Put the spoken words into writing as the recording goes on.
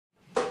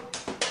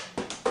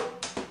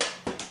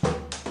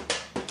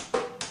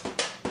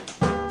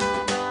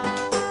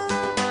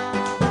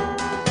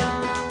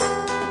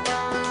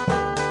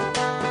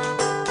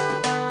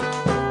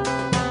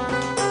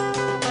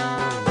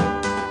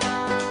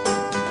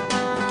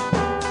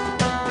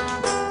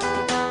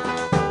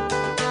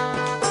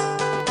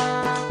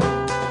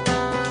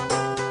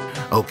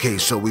Okay,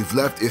 so we've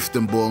left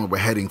Istanbul and we're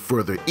heading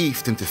further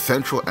east into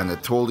central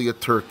Anatolia,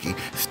 Turkey,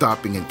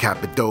 stopping in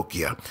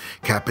Cappadocia.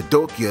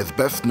 Cappadocia is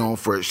best known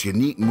for its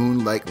unique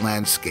moon-like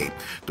landscape.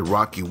 The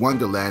rocky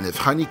wonderland is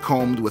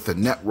honeycombed with a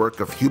network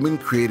of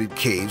human-created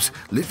caves,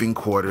 living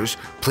quarters,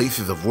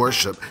 places of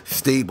worship,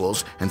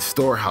 stables, and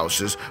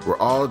storehouses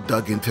were all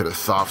dug into the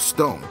soft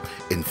stone.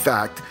 In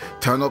fact,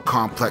 tunnel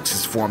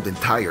complexes formed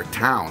entire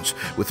towns,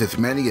 with as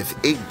many as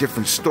 8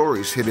 different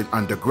stories hidden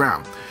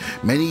underground.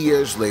 Many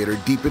years later,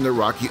 deep in the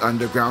rocky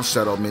underground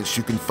settlements,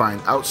 you can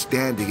find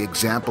outstanding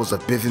examples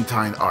of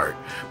Byzantine art.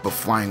 But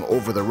flying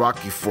over the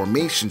rocky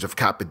formations of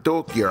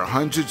Cappadocia are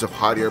hundreds of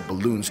hot air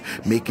balloons,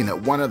 making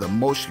it one of the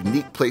most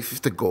unique places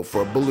to go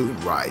for a balloon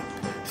ride.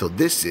 So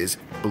this is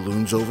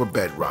Balloons Over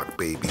Bedrock,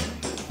 baby.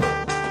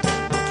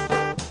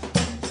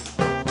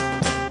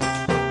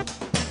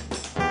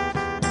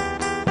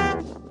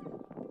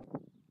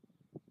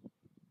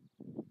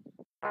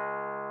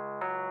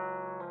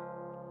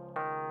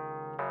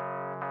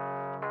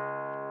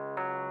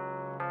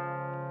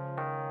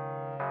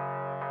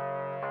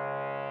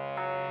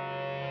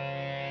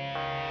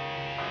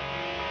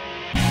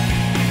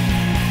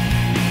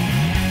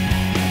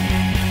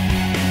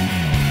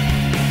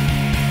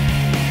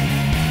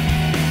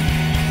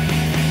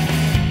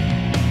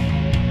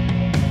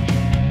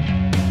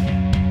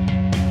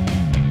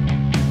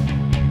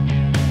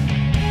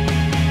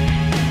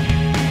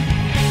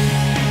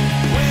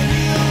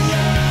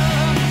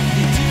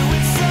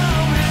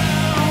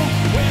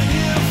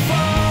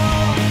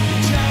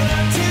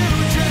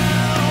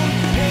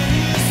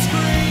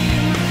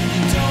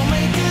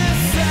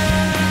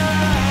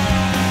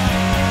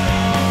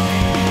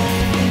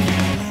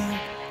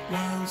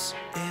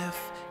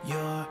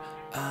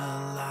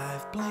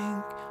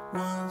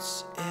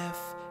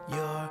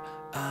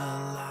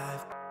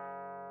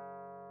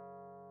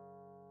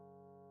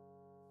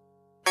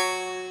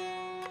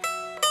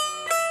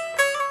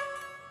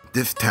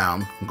 This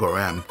town,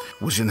 Goreme,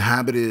 was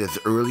inhabited as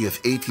early as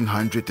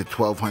 1800 to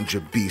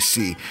 1200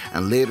 BC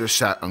and later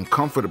sat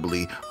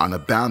uncomfortably on a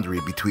boundary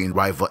between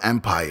rival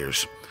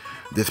empires.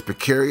 This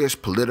precarious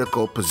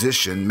political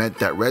position meant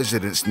that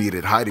residents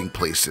needed hiding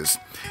places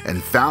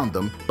and found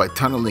them by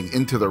tunneling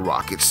into the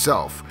rock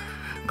itself.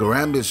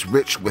 Goreme is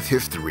rich with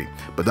history,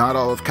 but not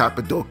all of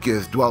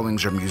Cappadocia's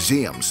dwellings are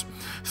museums.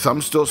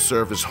 Some still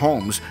serve as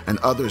homes and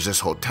others as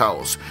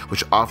hotels,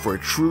 which offer a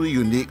truly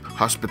unique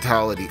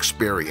hospitality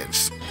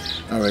experience.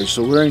 All right,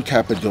 so we're in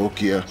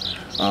Cappadocia.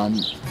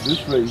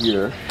 This right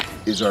here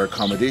is our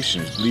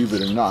accommodations, believe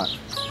it or not.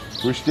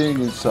 We're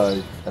staying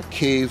inside a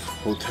cave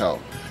hotel,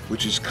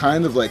 which is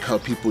kind of like how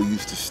people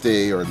used to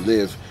stay or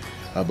live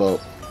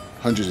about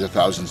hundreds of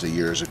thousands of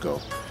years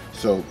ago.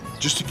 So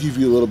just to give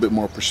you a little bit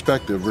more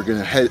perspective, we're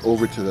gonna head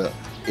over to the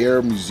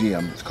Air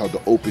Museum. It's called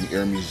the Open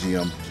Air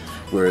Museum,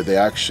 where they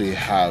actually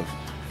have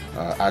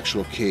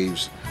actual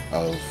caves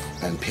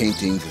and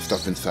paintings and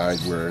stuff inside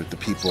where the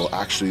people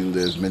actually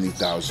lived many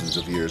thousands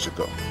of years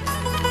ago.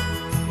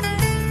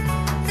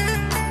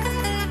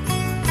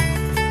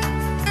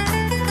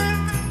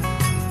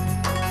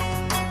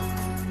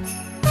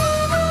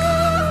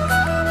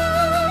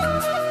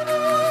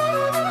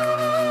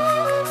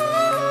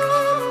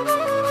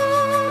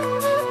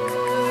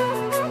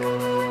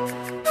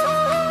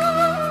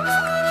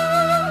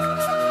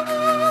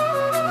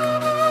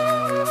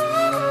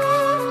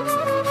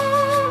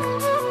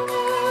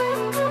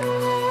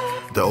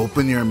 The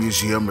open-air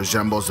museum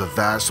resembles a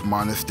vast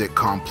monastic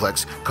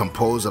complex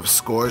composed of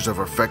scores of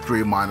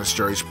refectory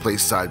monasteries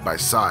placed side by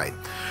side.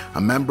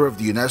 A member of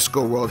the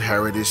UNESCO World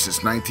Heritage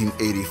since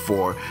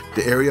 1984,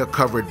 the area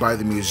covered by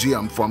the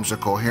museum forms a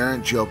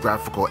coherent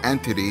geographical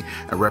entity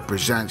and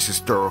represents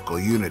historical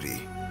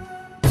unity.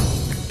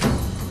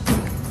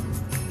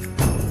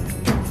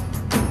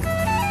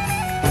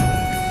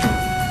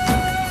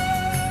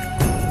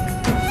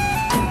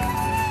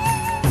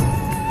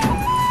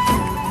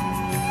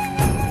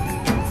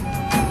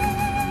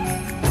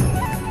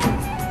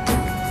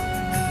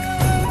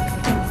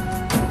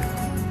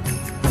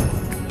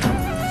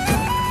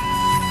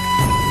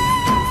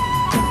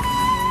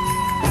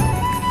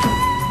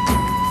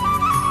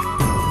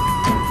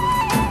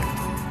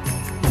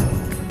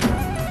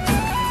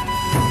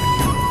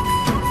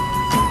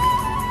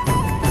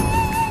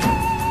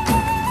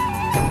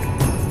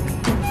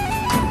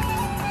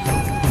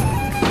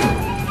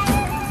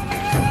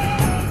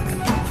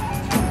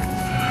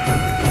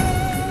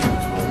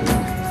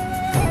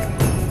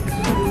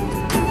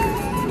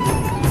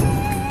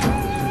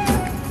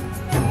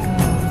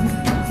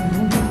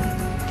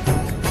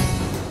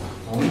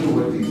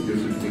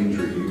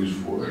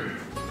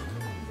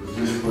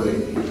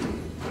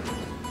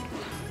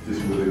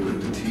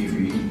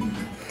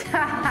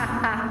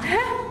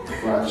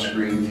 Flat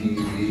screen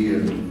TV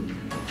and,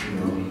 you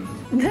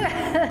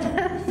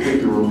know,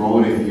 take the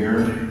remote in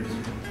here.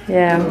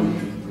 Yeah.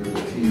 The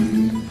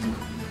TV.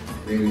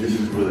 Maybe this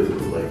is really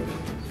cool, like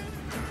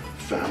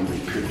family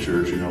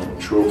pictures, you know,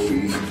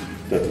 trophies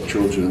that the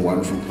children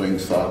won from playing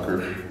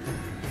soccer.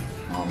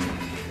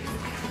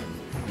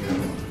 You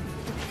know,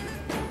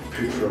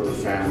 Picture of the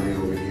family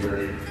over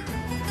here.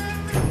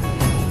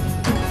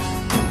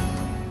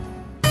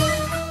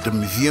 The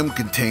museum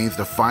contains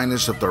the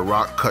finest of the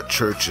rock-cut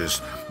churches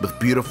with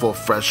beautiful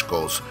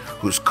frescoes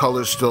whose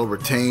colors still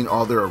retain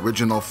all their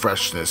original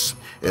freshness.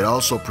 It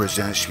also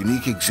presents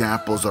unique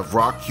examples of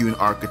rock-hewn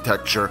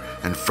architecture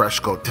and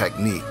fresco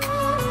technique.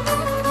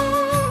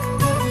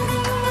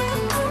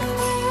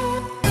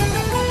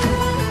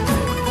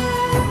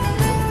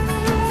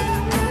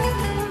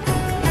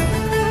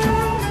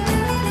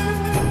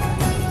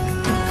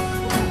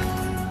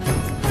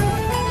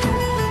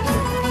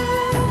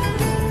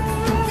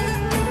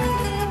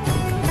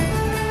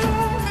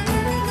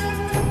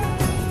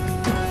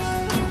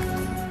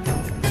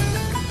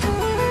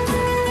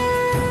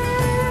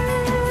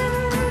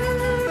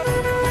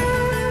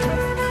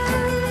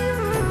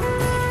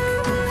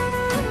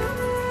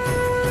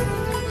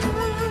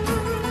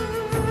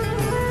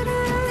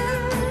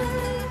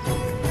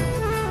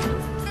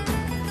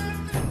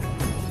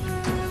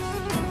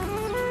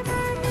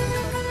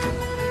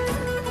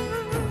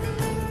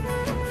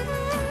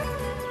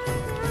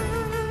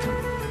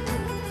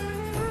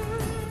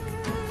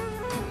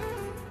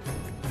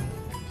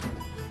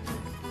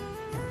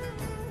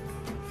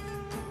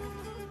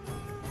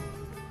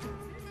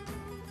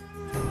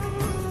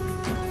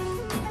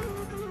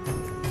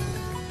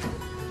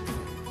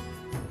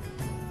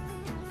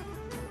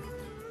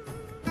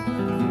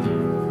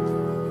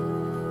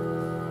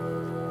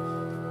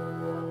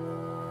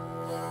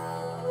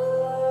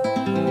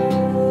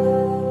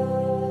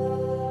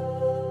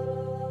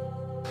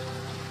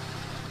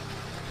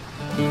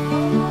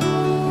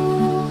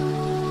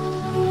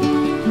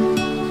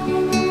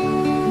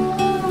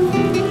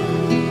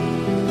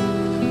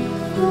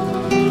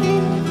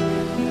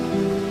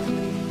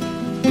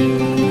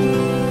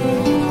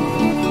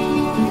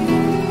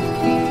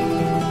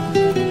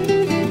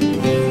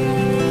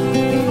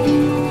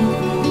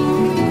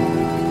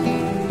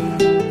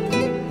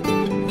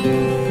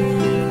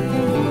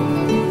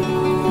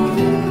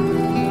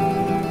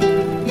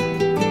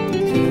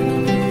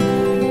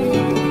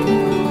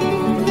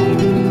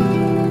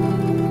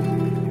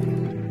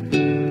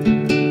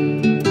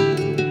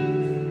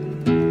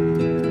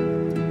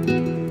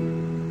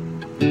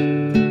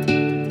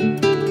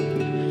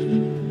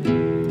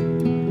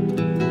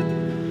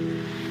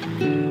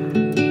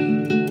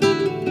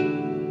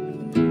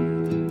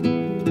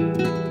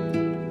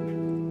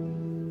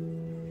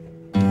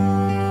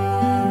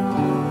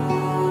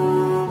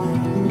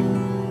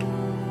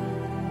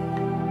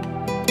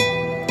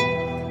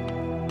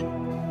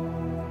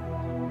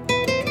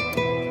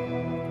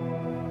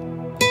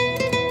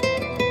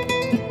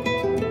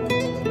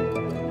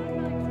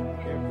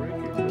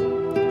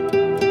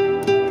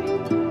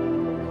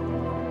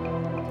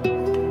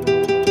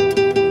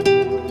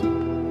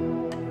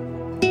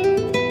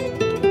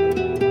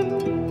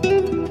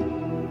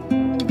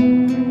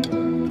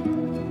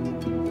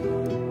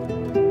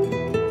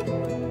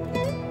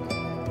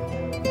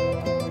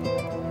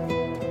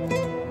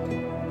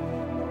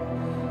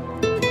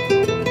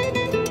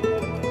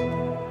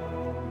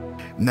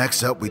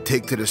 Next up, we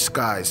take to the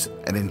skies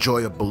and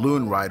enjoy a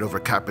balloon ride over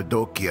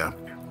Cappadocia.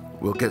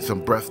 We'll get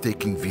some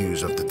breathtaking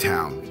views of the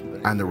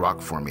town and the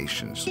rock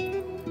formations.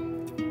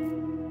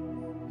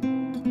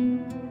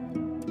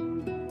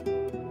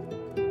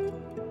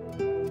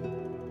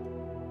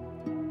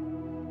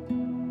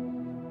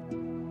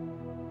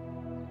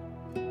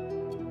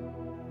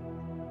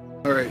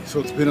 All right, so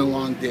it's been a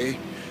long day.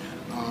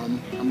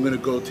 I'm gonna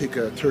go take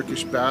a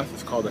Turkish bath.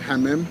 It's called a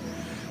hammam,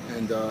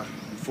 and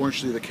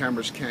unfortunately the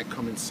cameras can't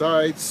come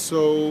inside,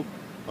 so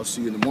I'll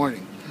see you in the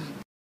morning.